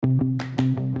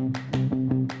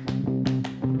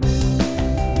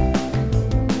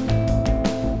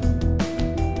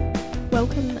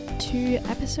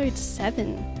episode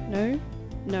 7.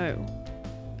 No.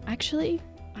 Actually,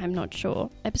 I'm not sure.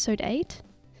 Episode 8?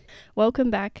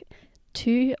 Welcome back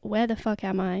to Where the Fuck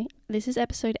Am I? This is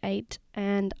episode 8,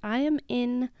 and I am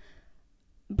in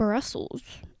Brussels,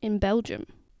 in Belgium,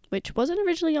 which wasn't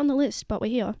originally on the list, but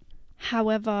we're here.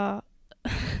 However,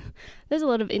 there's a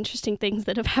lot of interesting things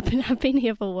that have happened. I've been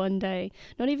here for one day,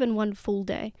 not even one full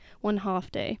day, one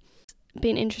half day. It's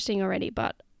been interesting already,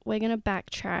 but we're going to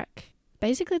backtrack.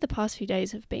 Basically, the past few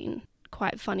days have been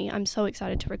quite funny. I'm so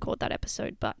excited to record that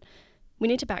episode, but we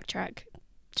need to backtrack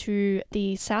to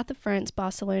the south of France,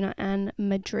 Barcelona and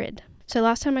Madrid. So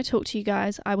last time I talked to you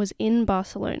guys, I was in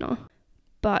Barcelona,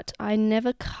 but I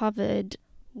never covered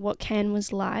what Cannes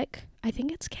was like. I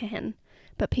think it's Cannes,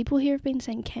 but people here have been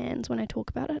saying Cannes when I talk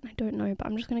about it, and I don't know, but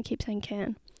I'm just going to keep saying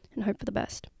Cannes and hope for the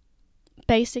best.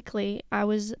 Basically, I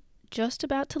was just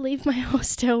about to leave my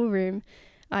hostel room.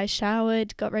 I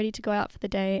showered, got ready to go out for the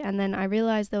day, and then I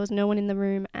realised there was no one in the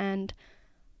room, and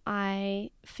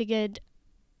I figured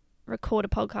record a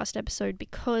podcast episode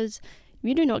because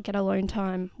you do not get alone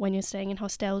time when you're staying in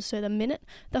hostels. So the minute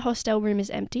the hostel room is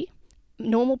empty,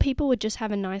 normal people would just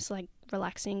have a nice,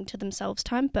 relaxing to themselves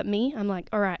time, but me, I'm like,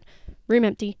 alright, room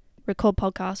empty, record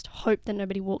podcast, hope that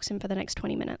nobody walks in for the next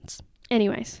 20 minutes.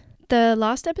 Anyways, the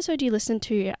last episode you listened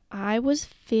to, I was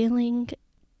feeling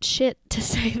shit, to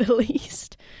say the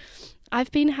least.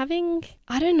 I've been having,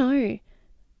 I don't know,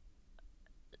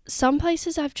 some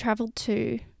places I've travelled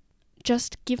to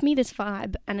just give me this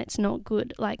vibe and it's not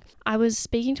good. I was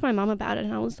speaking to my mum about it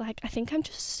and I was like, I think I'm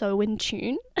just so in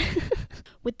tune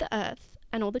with the earth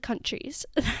and all the countries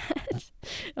that,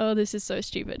 oh, this is so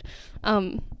stupid.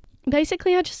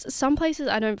 Basically, some places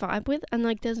I don't vibe with, and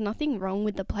there's nothing wrong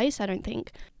with the place, I don't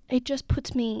think. It just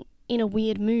puts me in a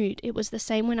weird mood. It was the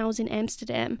same when I was in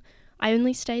Amsterdam. I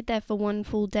only stayed there for one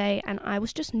full day and I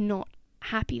was just not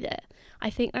happy there. I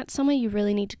think that's somewhere you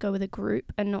really need to go with a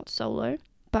group and not solo.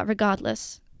 But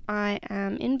regardless, I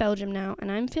am in Belgium now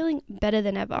and I'm feeling better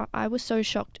than ever. I was so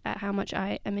shocked at how much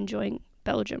I am enjoying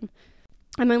Belgium.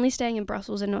 I'm only staying in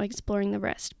Brussels and not exploring the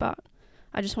rest, but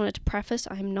I just wanted to preface,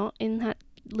 I'm not in that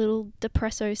little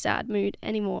depresso sad mood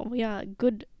anymore. We are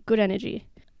good energy.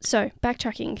 So,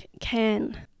 backtracking,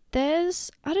 Cannes.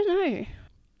 I don't know.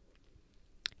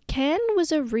 Cannes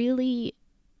was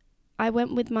I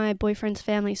went with my boyfriend's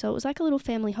family, so it was like a little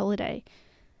family holiday.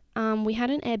 We had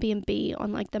an Airbnb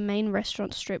on the main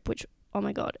restaurant strip, which, oh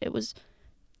my god, it was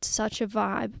such a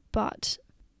vibe, but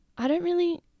I don't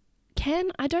really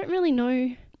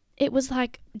know. It was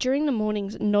during the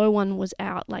mornings, no one was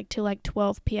out till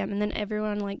 12 p.m. and then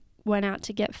everyone went out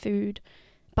to get food.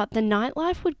 But the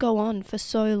nightlife would go on for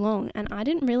so long, and I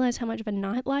didn't realise how much of a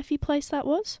nightlife-y place that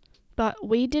was. But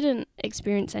we didn't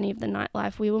experience any of the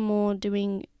nightlife. We were more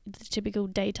doing the typical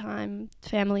daytime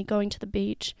family, going to the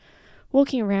beach,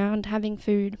 walking around, having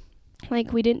food.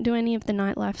 We didn't do any of the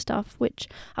nightlife stuff, which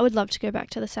I would love to go back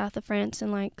to the south of France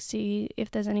and see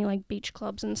if there's any beach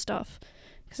clubs and stuff,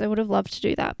 because I would have loved to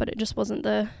do that, but it just wasn't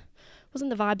the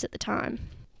vibes at the time.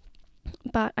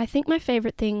 But I think my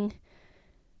favourite thing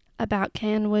about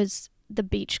Cannes was the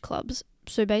beach clubs.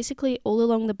 So basically all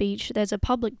along the beach there's a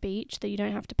public beach that you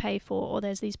don't have to pay for, or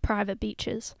there's these private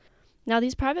beaches. Now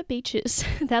these private beaches,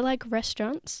 they're like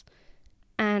restaurants,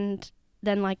 and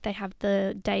then they have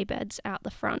the day beds out the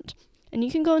front, and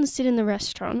you can go and sit in the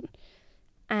restaurant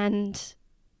and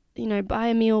buy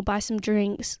a meal, buy some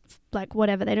drinks,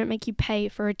 whatever. They don't make you pay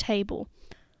for a table.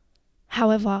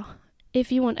 However,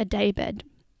 if you want a day bed,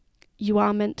 you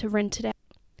are meant to rent it out.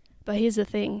 But here's the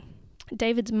thing,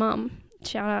 David's mum,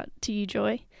 shout out to you,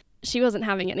 Joy, she wasn't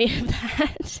having any of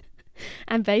that.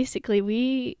 And basically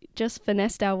we just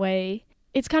finessed our way.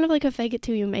 It's kind of like a fake it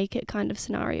till you make it kind of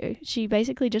scenario. She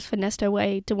basically just finessed her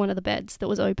way to one of the beds that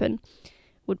was open,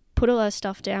 would put all our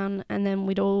stuff down, and then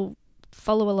we'd all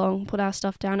follow along, put our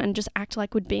stuff down, and just act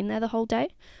like we'd been there the whole day.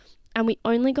 And we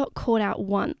only got caught out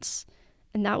once,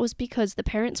 and that was because the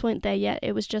parents weren't there yet.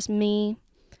 It was just me,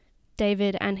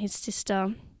 David, and his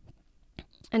sister,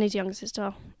 and his younger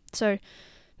sister. So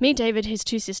me, David, his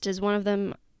two sisters, one of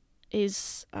them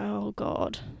is, oh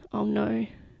god, oh no,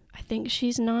 I think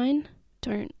she's 9.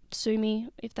 Don't sue me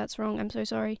if that's wrong, I'm so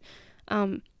sorry.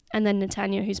 And then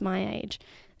Netanya, who's my age.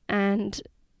 And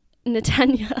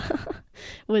Netanya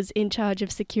was in charge of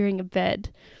securing a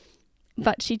bed,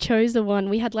 but she chose the one,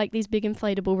 we had these big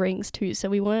inflatable rings too, so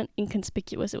we weren't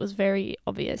inconspicuous, it was very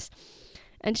obvious.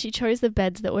 And she chose the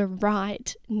beds that were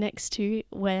right next to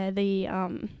where the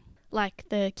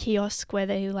the kiosk where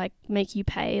they make you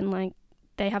pay, and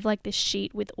they have this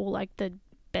sheet with all the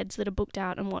beds that are booked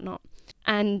out and whatnot.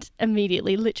 And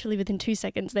immediately, literally within 2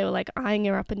 seconds, they were eyeing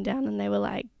her up and down, and they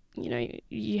were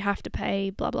you have to pay,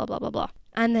 blah, blah, blah, blah, blah.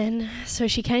 And then, so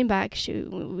she came back,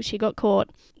 she got caught.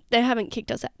 They haven't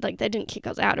kicked us out, like, they didn't kick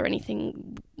us out or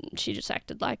anything. She just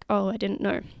acted like, oh, I didn't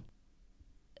know.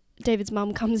 David's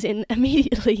mum comes in,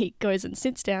 immediately goes and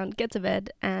sits down, gets a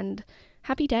bed, and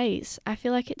happy days. I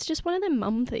feel like it's just one of them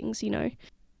mum things,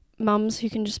 mums who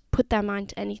can just put their mind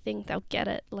to anything, they'll get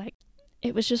it. Like,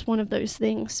 it was just one of those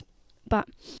things. But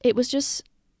it was just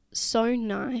so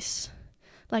nice.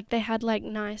 Like, they had like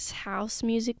nice house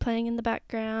music playing in the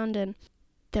background, and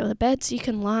there were the beds you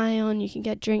can lie on, you can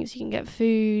get drinks, you can get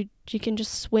food, you can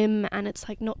just swim, and it's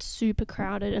like not super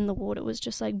crowded, and the water was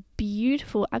just like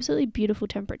beautiful, absolutely beautiful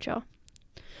temperature.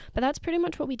 But that's pretty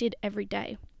much what we did every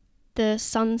day. The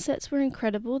sunsets were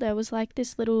incredible. There was like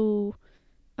this little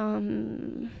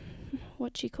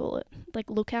like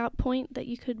lookout point that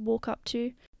you could walk up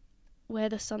to where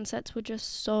the sunsets were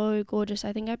just so gorgeous.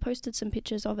 I think I posted some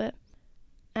pictures of it,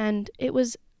 and it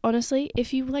was honestly,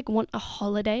 if you like want a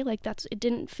holiday, like it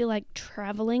didn't feel like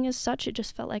traveling as such, it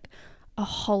just felt like a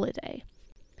holiday.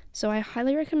 So I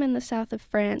highly recommend the south of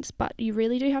France, but you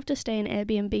really do have to stay in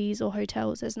Airbnbs or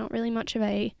hotels. There's not really much of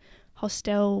a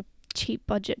hostel cheap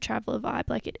budget traveler vibe.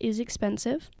 Like, it is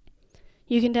expensive.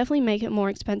 You can definitely make it more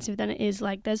expensive than it is.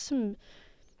 Like, there's some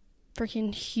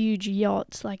freaking huge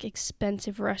yachts, like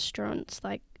expensive restaurants.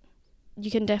 Like, you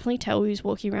can definitely tell who's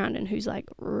walking around and who's like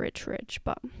rich,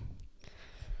 but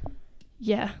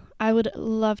yeah, I would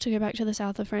love to go back to the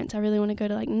south of France. I really want to go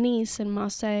to like Nice and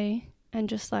Marseille and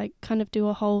just like kind of do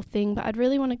a whole thing, but I'd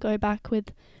really want to go back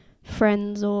with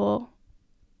friends or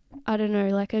I don't know,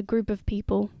 like a group of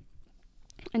people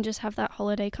and just have that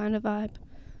holiday kind of vibe.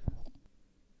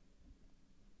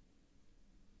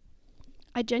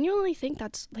 I genuinely think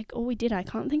that's like all we did. I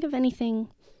can't think of anything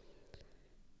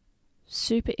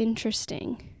super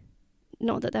interesting.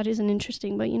 Not that isn't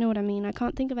interesting, but you know what I mean. I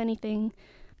can't think of anything.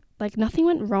 Like, nothing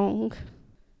went wrong,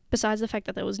 besides the fact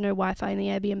that there was no Wi-Fi in the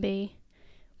Airbnb,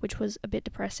 which was a bit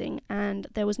depressing, and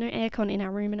there was no aircon in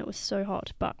our room and it was so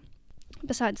hot. But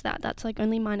besides that, that's like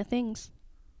only minor things.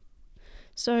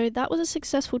 So that was a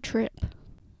successful trip.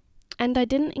 And I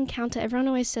didn't encounter, everyone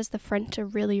always says the French are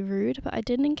really rude, but I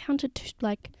didn't encounter,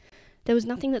 there was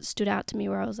nothing that stood out to me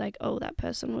where I was like, oh, that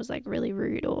person was like really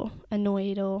rude or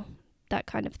annoyed or that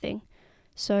kind of thing.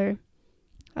 So,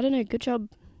 I don't know, good job,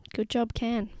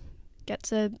 Can.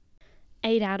 Gets a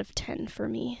 8 out of 10 for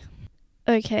me.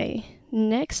 Okay,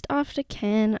 next after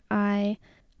Can, I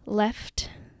left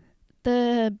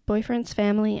the boyfriend's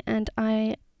family and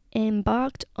I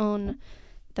embarked on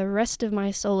the rest of my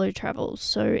solo travels.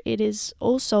 So it is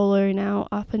all solo now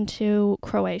up until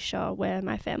Croatia, where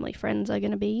my family friends are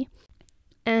going to be.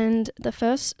 And the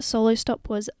first solo stop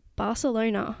was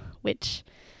Barcelona, which,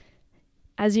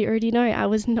 as you already know, I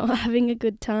was not having a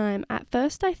good time. At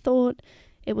first I thought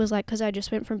it was like because I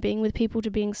just went from being with people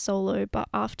to being solo, but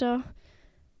after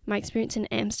my experience in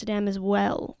Amsterdam as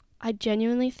well, I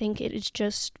genuinely think it is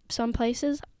just some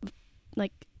places,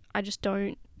 like, I just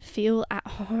don't feel at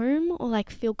home or like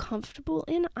feel comfortable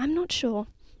in. I'm not sure.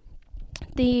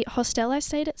 The hostel I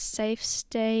stayed at, Safe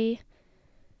Stay,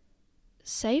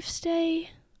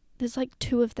 there's like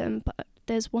 2 of them, but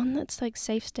there's one that's like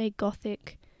Safe Stay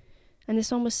Gothic, and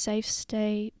this one was Safe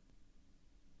Stay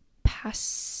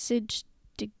Passage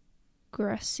de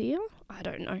Gracia? I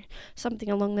don't know, something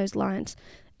along those lines.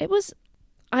 It was,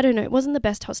 I don't know, it wasn't the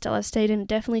best hostel I've stayed in.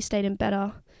 Definitely stayed in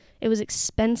better. It was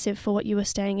expensive for what you were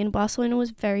staying in. Barcelona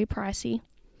was very pricey,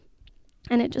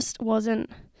 and it just wasn't.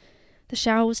 The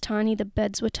shower was tiny, the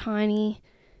beds were tiny.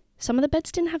 Some of the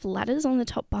beds didn't have ladders on the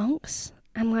top bunks,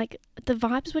 and like the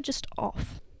vibes were just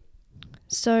off.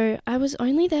 So I was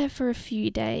only there for a few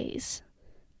days,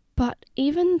 but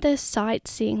even the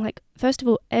sightseeing, like, first of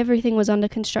all, everything was under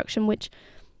construction, which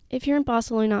if you're in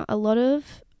Barcelona, a lot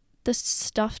of the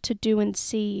stuff to do and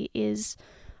see is,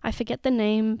 I forget the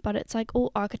name, but it's like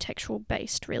all architectural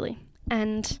based, really.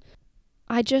 And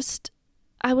I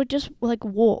would just like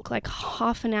walk like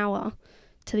half an hour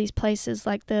to these places,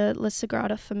 like the La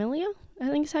Sagrada Familia, I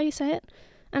think is how you say it.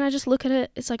 And I just look at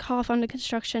it, it's like half under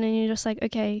construction, and you're just like,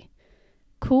 okay,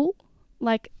 cool.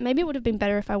 Like, maybe it would have been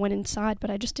better if I went inside, but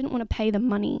I just didn't want to pay the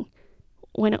money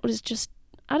when it was just,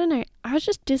 I don't know, I was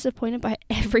just disappointed by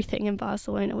everything in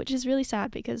Barcelona, which is really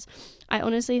sad because I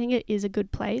honestly think it is a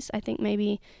good place. I think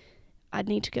maybe I'd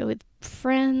need to go with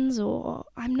friends, or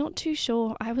I'm not too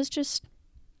sure. I was just,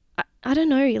 I don't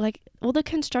know, like, all the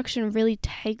construction really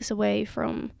takes away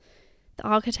from the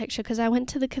architecture, because I went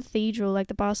to the cathedral, like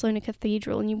the Barcelona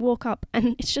Cathedral, and you walk up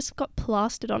and it's just got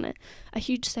plastered on it a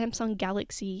huge Samsung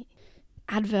Galaxy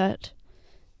advert,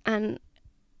 and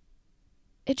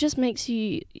it just makes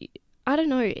you, I don't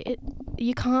know,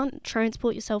 you can't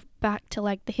transport yourself back to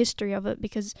like the history of it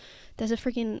because there's a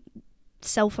freaking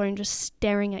cell phone just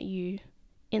staring at you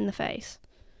in the face.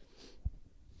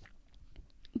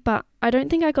 But I don't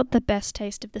think I got the best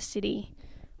taste of the city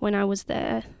when I was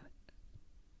there.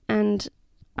 And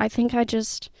I think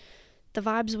the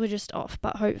vibes were just off.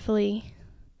 But hopefully,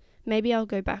 maybe I'll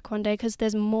go back one day because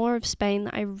there's more of Spain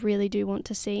that I really do want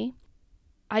to see.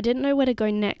 I didn't know where to go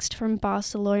next from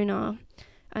Barcelona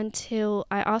until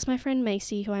I asked my friend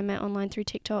Macy, who I met online through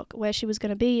TikTok, where she was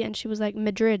going to be. And she was like,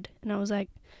 Madrid. And I was like,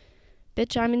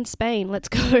 bitch, I'm in Spain. Let's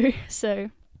go. So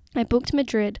I booked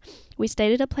Madrid. We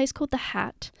stayed at a place called The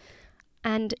Hat.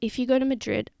 And if you go to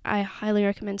Madrid, I highly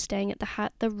recommend staying at The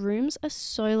Hat. The rooms are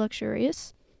so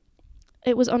luxurious.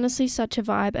 It was honestly such a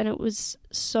vibe, and it was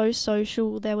so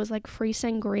social. There was like free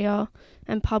sangria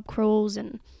and pub crawls,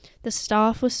 and the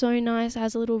staff was so nice. It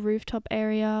has a little rooftop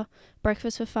area,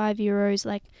 breakfast for €5,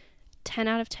 like 10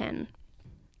 out of 10.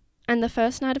 And the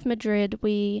first night of Madrid,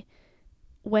 we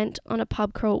went on a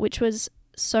pub crawl, which was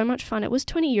so much fun. It was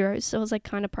 €20, so it was like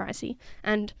kind of pricey.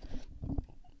 And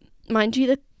mind you,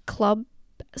 the club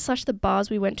 / the bars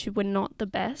we went to were not the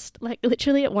best. Like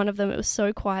literally at one of them it was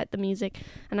so quiet, the music,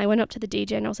 and I went up to the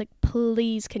DJ and I was like,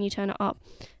 please can you turn it up?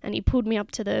 And he pulled me up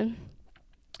to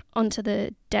onto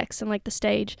the decks and like the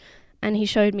stage, and he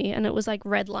showed me, and it was like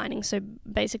redlining. So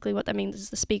basically what that means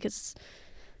is the speakers,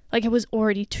 like it was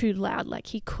already too loud, like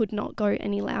he could not go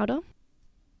any louder.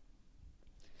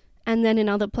 And then in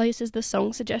other places the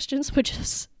song suggestions were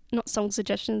just not song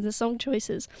suggestions, the song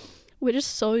choices were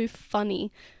just so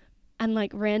funny and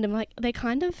like random. Like they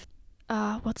kind of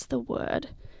what's the word,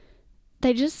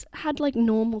 they just had like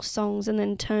normal songs and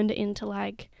then turned it into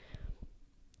like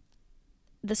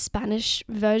the Spanish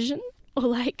version, or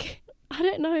like I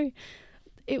don't know,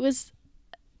 it was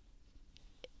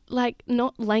like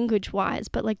not language wise,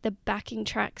 but like the backing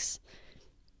tracks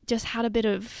just had a bit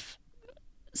of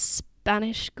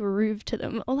Spanish groove to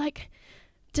them, or like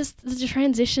just the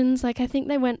transitions. Like I think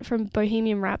they went from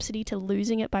Bohemian Rhapsody to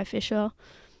Losing It by Fisher.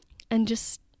 And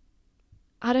just,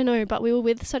 I don't know, but we were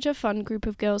with such a fun group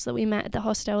of girls that we met at the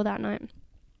hostel that night.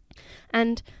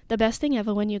 And the best thing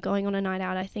ever when you're going on a night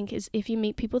out, I think, is if you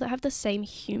meet people that have the same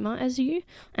humour as you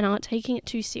and aren't taking it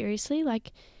too seriously.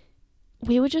 Like,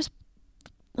 we were just,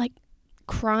 like,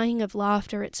 crying of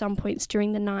laughter at some points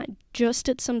during the night, just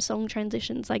at some song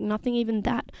transitions, like, nothing even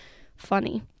that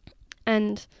funny.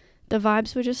 And the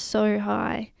vibes were just so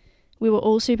high. We were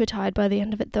all super tired by the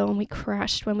end of it, though, and we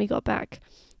crashed when we got back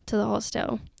to the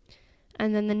hostel.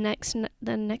 And then the next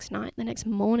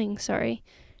morning,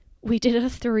 we did a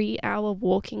 3-hour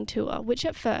walking tour, which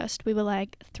at first we were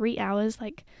like, 3 hours,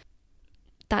 like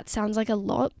that sounds like a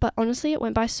lot, but honestly it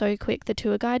went by so quick. The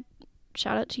tour guide,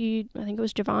 shout out to you, I think it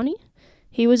was Giovanni,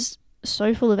 he was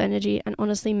so full of energy and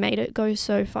honestly made it go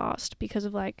so fast because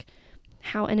of like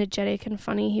how energetic and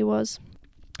funny he was.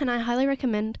 And I highly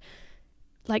recommend,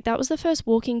 like that was the first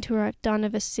walking tour I've done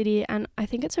of a city, and I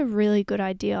think it's a really good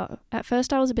idea. At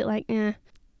first I was a bit like,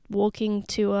 walking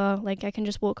tour, like I can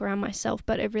just walk around myself,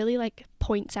 but it really like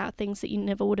points out things that you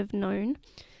never would have known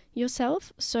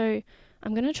yourself. So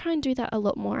I'm going to try and do that a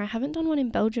lot more. I haven't done one in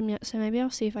Belgium yet, so maybe I'll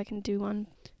see if I can do one.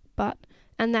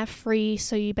 And they're free,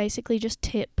 so you basically just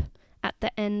tip at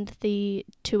the end the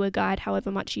tour guide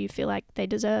however much you feel like they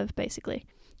deserve, basically.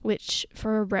 Which,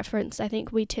 for a reference, I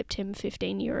think we tipped him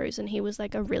 €15 and he was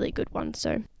like a really good one.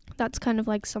 So that's kind of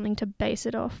like something to base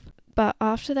it off. But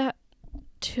after that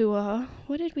tour,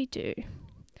 what did we do? I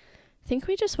think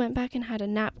we just went back and had a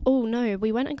nap. Oh no,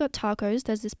 we went and got tacos.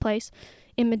 There's this place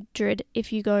in Madrid.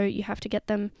 If you go, you have to get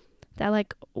them. They're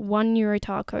like €1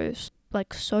 tacos,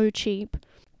 like so cheap.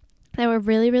 They were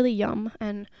really, really yum.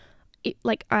 And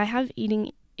I have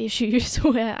eating issues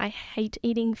where I hate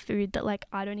eating food that like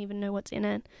I don't even know what's in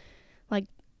it, like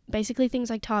basically things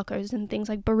like tacos and things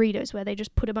like burritos where they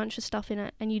just put a bunch of stuff in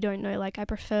it and you don't know. Like I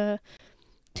prefer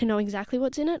to know exactly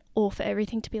what's in it, or for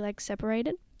everything to be like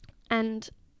separated. And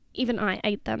even I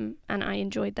ate them and I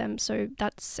enjoyed them, so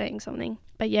that's saying something.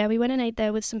 But yeah, we went and ate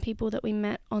there with some people that we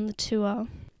met on the tour,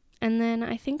 and then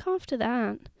I think after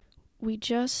that we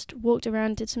just walked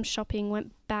around, did some shopping,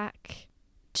 went back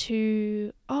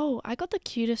to, I got the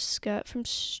cutest skirt from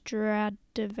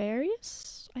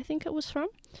Stradivarius, I think it was from.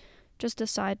 Just a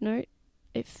side note,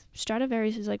 if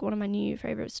Stradivarius is like one of my new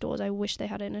favourite stores, I wish they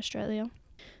had it in Australia.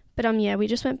 But we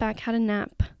just went back, had a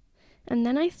nap, and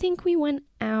then I think we went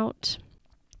out.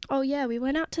 We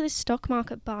went out to this stock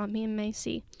market bar, me and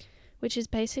Macy, which is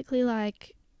basically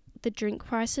like the drink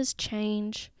prices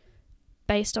change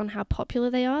based on how popular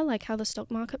they are, like how the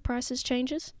stock market prices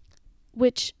changes,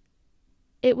 which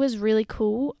it was really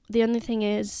cool. The only thing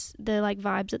is the like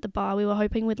vibes at the bar. We were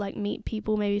hoping we'd like meet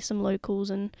people, maybe some locals,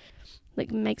 and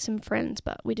like make some friends,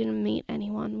 but we didn't meet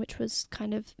anyone, which was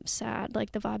kind of sad.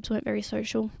 Like the vibes weren't very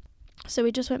social. So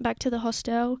we just went back to the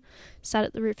hostel, sat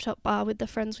at the rooftop bar with the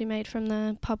friends we made from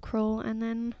the pub crawl, and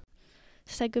then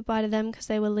said goodbye to them because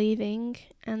they were leaving,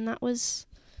 and that was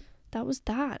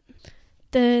that.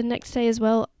 The next day as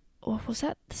well, or was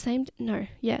that the same? No,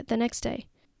 yeah, the next day.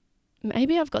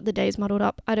 Maybe I've got the days muddled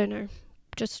up. I don't know.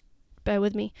 Just bear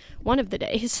with me. One of the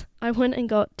days, I went and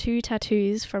got 2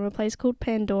 tattoos from a place called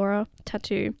Pandora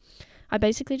Tattoo. I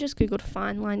basically just googled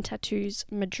Fine Line Tattoos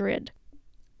Madrid.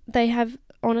 They have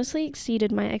honestly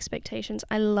exceeded my expectations.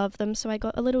 I love them. So I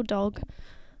got a little dog,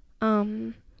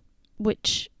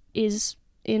 which is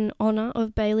in honor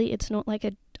of Bailey. It's not like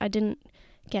I didn't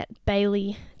get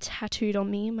Bailey tattooed on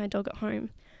me, my dog at home,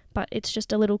 but it's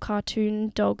just a little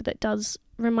cartoon dog that does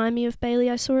remind me of Bailey.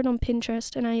 I saw it on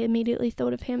Pinterest and I immediately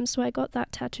thought of him, so I got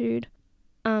that tattooed.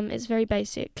 It's very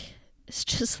basic. It's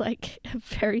just like a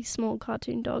very small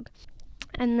cartoon dog.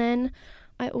 And then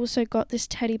I also got this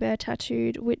teddy bear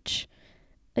tattooed, which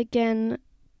again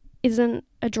isn't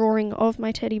a drawing of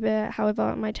my teddy bear.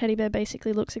 However, my teddy bear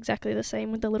basically looks exactly the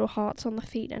same with the little hearts on the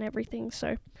feet and everything.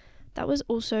 So that was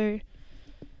also,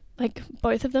 like,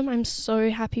 both of them I'm so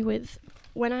happy with.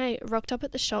 When I rocked up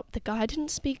at the shop, the guy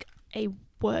didn't speak a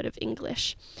word of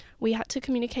English. We had to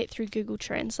communicate through Google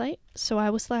Translate. So I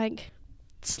was like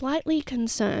slightly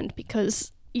concerned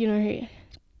because, you know,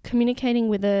 communicating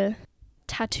with a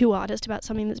tattoo artist about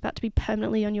something that's about to be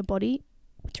permanently on your body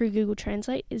through Google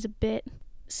Translate is a bit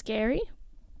scary.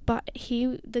 But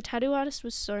the tattoo artist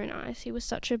was so nice. He was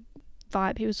such a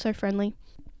vibe. He was so friendly.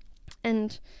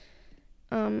 And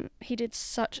he did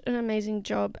such an amazing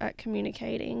job at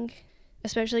communicating,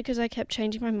 especially because I kept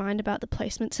changing my mind about the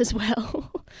placements as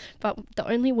well. But the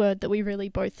only word that we really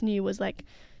both knew was, like,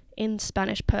 in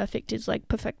Spanish, perfect is like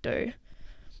perfecto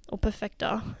or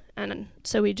perfecta. And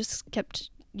so we just kept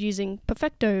using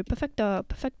perfecto, perfecta,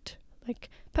 perfect, like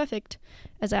perfect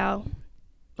as our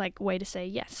like way to say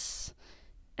yes.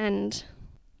 And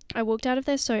I walked out of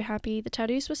there so happy. The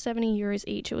tattoos were €70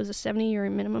 each. It was a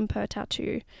 €70 minimum per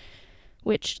tattoo,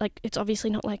 which, like, it's obviously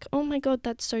not like, oh my god,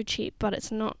 that's so cheap, but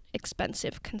it's not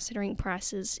expensive considering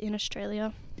prices in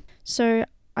Australia. So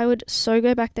I would so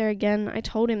go back there again. I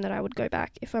told him that I would go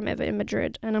back if I'm ever in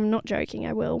Madrid, and I'm not joking,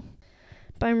 I will.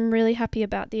 But I'm really happy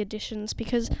about the additions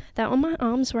because they're on my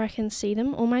arms where I can see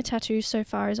them. All my tattoos so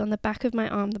far is on the back of my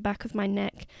arm, the back of my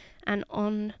neck, and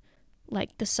on,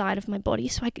 like, the side of my body,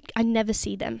 so I never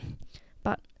see them.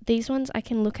 But these ones I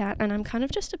can look at, and I'm kind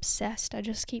of just obsessed. I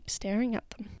just keep staring at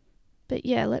them. But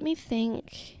yeah, let me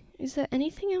think. Is there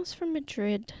anything else from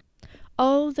Madrid?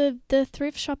 Oh, the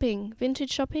thrift shopping,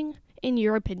 vintage shopping, in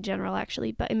Europe in general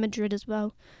actually, but in Madrid as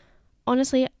well.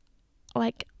 Honestly,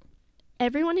 like,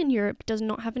 everyone in Europe does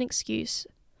not have an excuse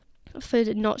for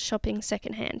not shopping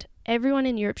secondhand. Everyone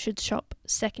in Europe should shop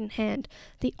secondhand.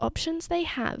 The options they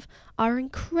have are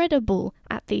incredible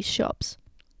at these shops.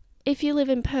 If you live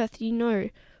in Perth, you know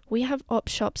we have op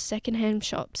shops, secondhand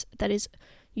shops, that is,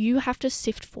 you have to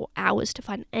sift for hours to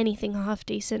find anything half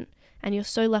decent, and you're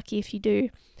so lucky if you do.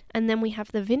 And then we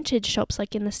have the vintage shops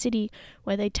like in the city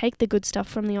where they take the good stuff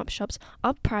from the op shops,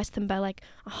 upprice them by like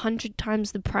 100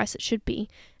 times the price it should be,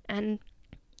 and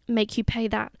make you pay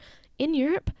that. In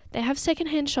Europe, they have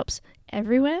secondhand shops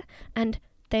everywhere, and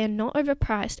they are not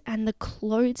overpriced, and the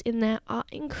clothes in there are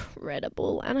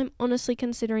incredible. And I'm honestly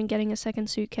considering getting a second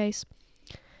suitcase,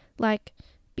 like,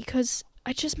 because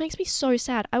it just makes me so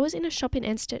sad. I was in a shop in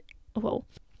Amsterdam,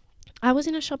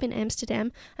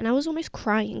 and I was almost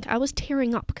crying. I was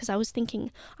tearing up because I was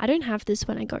thinking, I don't have this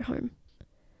when I go home.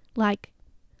 Like,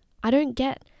 I don't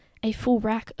get a full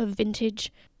rack of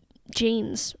vintage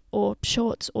jeans or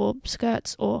shorts or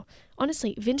skirts or,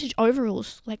 honestly, vintage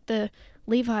overalls, like the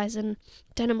Levi's and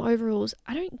denim overalls.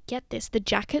 I don't get this. The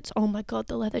jackets, oh my god,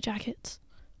 the leather jackets.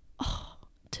 Oh,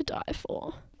 to die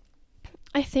for.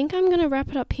 I think I'm going to wrap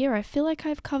it up here. I feel like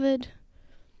I've covered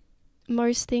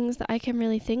most things that I can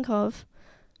really think of.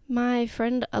 My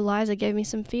friend Eliza gave me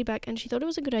some feedback, and she thought it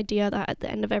was a good idea that at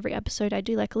the end of every episode I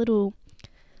do like a little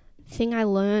thing I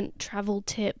learned, travel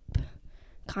tip,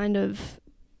 kind of,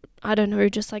 I don't know,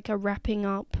 just like a wrapping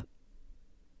up.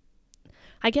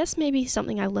 I guess maybe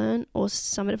something I learned or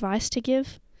some advice to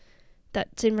give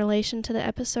that's in relation to the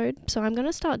episode. So I'm going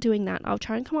to start doing that. I'll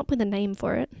try and come up with a name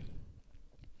for it.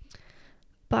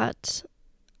 But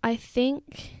I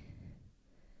think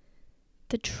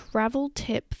the travel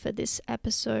tip for this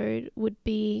episode would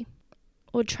be,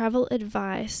 or travel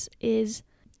advice is,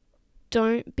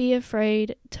 don't be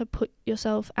afraid to put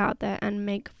yourself out there and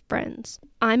make friends.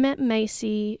 I met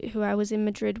Macy, who I was in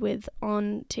Madrid with,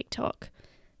 on TikTok,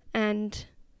 and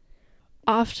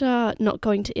after not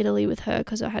going to Italy with her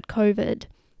because I had COVID,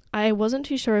 I wasn't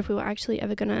too sure if we were actually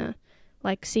ever gonna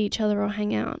like see each other or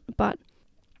hang out. But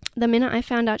the minute I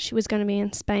found out she was gonna be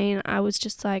in Spain, I was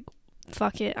just like,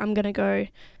 fuck it, I'm gonna go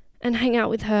and hang out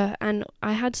with her. And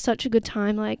I had such a good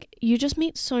time. Like, you just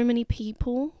meet so many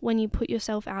people when you put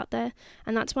yourself out there,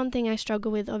 and that's one thing I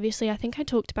struggle with. Obviously, I think I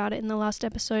talked about it in the last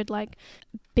episode, like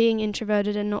being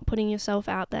introverted and not putting yourself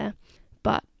out there.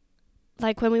 But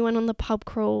like when we went on the pub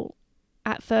crawl,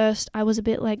 at first I was a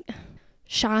bit like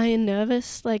shy and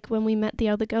nervous. Like when we met the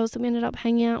other girls that we ended up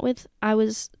hanging out with, I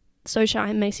was so shy,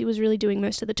 and Macy was really doing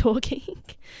most of the talking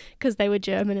because they were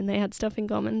German and they had stuff in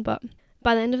common. But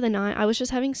by the end of the night, I was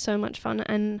just having so much fun.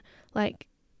 And like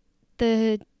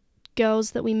the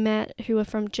girls that we met who were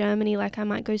from Germany, like I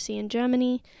might go see in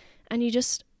Germany, and you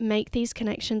just make these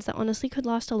connections that honestly could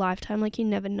last a lifetime. Like, you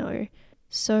never know.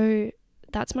 So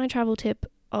that's my travel tip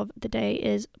of the day,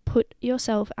 is put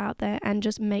yourself out there and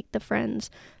just make the friends.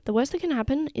 The worst that can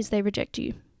happen is they reject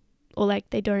you, or like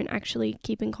they don't actually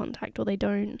keep in contact, or they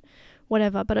don't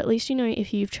whatever. But at least, you know,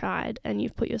 if you've tried and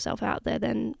you've put yourself out there,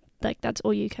 then like that's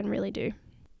all you can really do.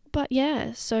 But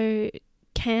yeah, so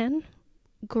Cannes,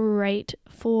 great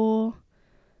for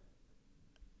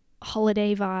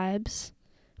holiday vibes.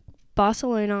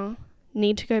 Barcelona,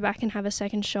 need to go back and have a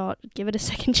second shot, give it a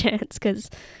second chance, because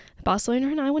Barcelona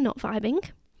and I were not vibing.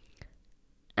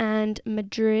 And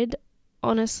Madrid,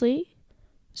 honestly,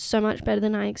 so much better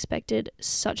than I expected.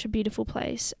 Such a beautiful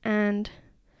place, and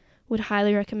would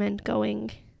highly recommend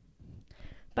going.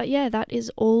 But yeah, that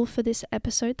is all for this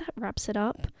episode. That wraps it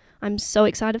up. I'm so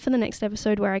excited for the next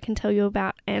episode where I can tell you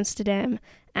about Amsterdam,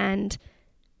 and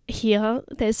here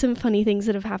there's some funny things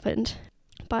that have happened.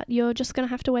 But you're just going to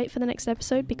have to wait for the next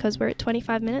episode, because we're at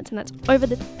 25 minutes and that's over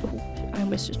the... I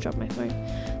almost just dropped my phone.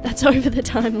 That's over the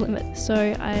time limit. So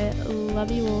I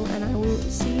love you all, and I will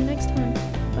see you next time.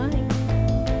 Bye.